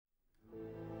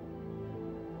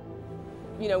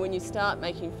You know, when you start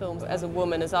making films as a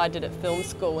woman, as I did at film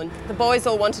school, and the boys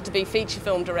all wanted to be feature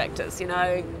film directors, you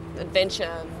know,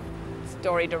 adventure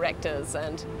story directors,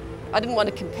 and I didn't want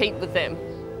to compete with them.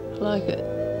 I like it.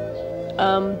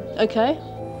 Okay.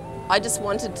 I just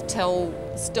wanted to tell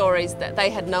stories that they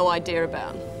had no idea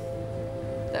about,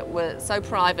 that were so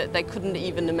private they couldn't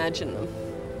even imagine them.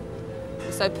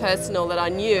 So personal that I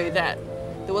knew that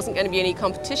there wasn't going to be any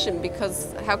competition,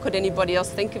 because how could anybody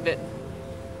else think of it?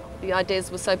 The ideas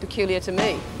were so peculiar to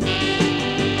me.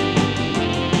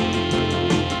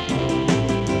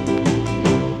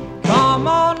 Come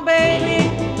on, baby,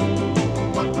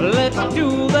 let's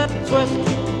do that twist.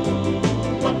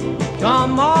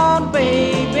 Come on,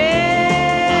 baby,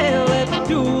 let's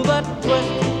do that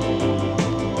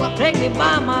twist. Take me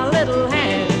by my little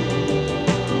hand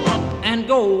and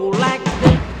go like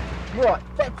this. Right,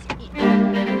 that's it.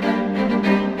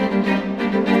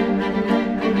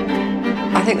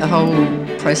 I think the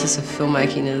whole process of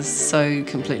filmmaking is so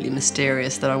completely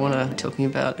mysterious that I want to be talking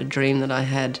about a dream that I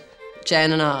had.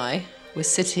 Jan and I were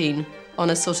sitting on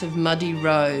a sort of muddy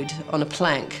road on a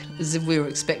plank, as if we were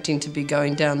expecting to be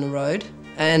going down the road.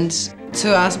 And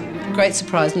to our great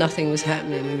surprise, nothing was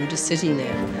happening. We were just sitting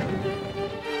there.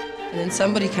 And then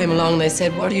somebody came along and they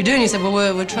said, "What are you doing?" He said, "Well,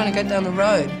 we're trying to go down the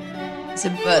road." I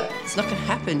said, "But it's not going to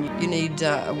happen. You need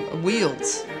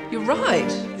wheels." "You're right,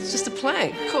 it's just a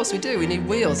plank." "Of course we do, we need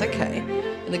wheels." "Okay."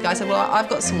 And the guy said, "Well, I've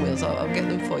got some wheels, I'll get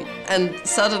them for you." And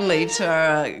suddenly, to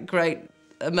our great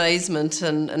amazement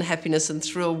and happiness and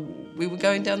thrill, we were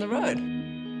going down the road.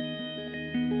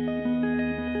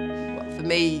 Well, for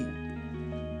me,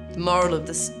 the moral of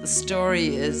the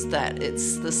story is that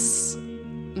it's this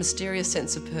mysterious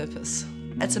sense of purpose.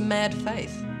 It's a mad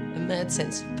faith, a mad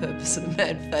sense of purpose and a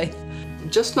mad faith. I'm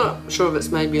just not sure if it's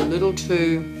maybe a little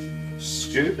too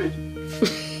stupid.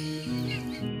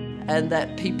 And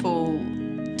that people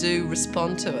do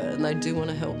respond to it and they do want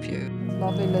to help you.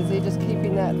 Lovely, Lizzie, just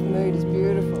keeping that mood is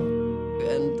beautiful.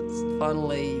 And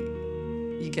finally,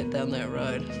 you get down that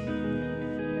road.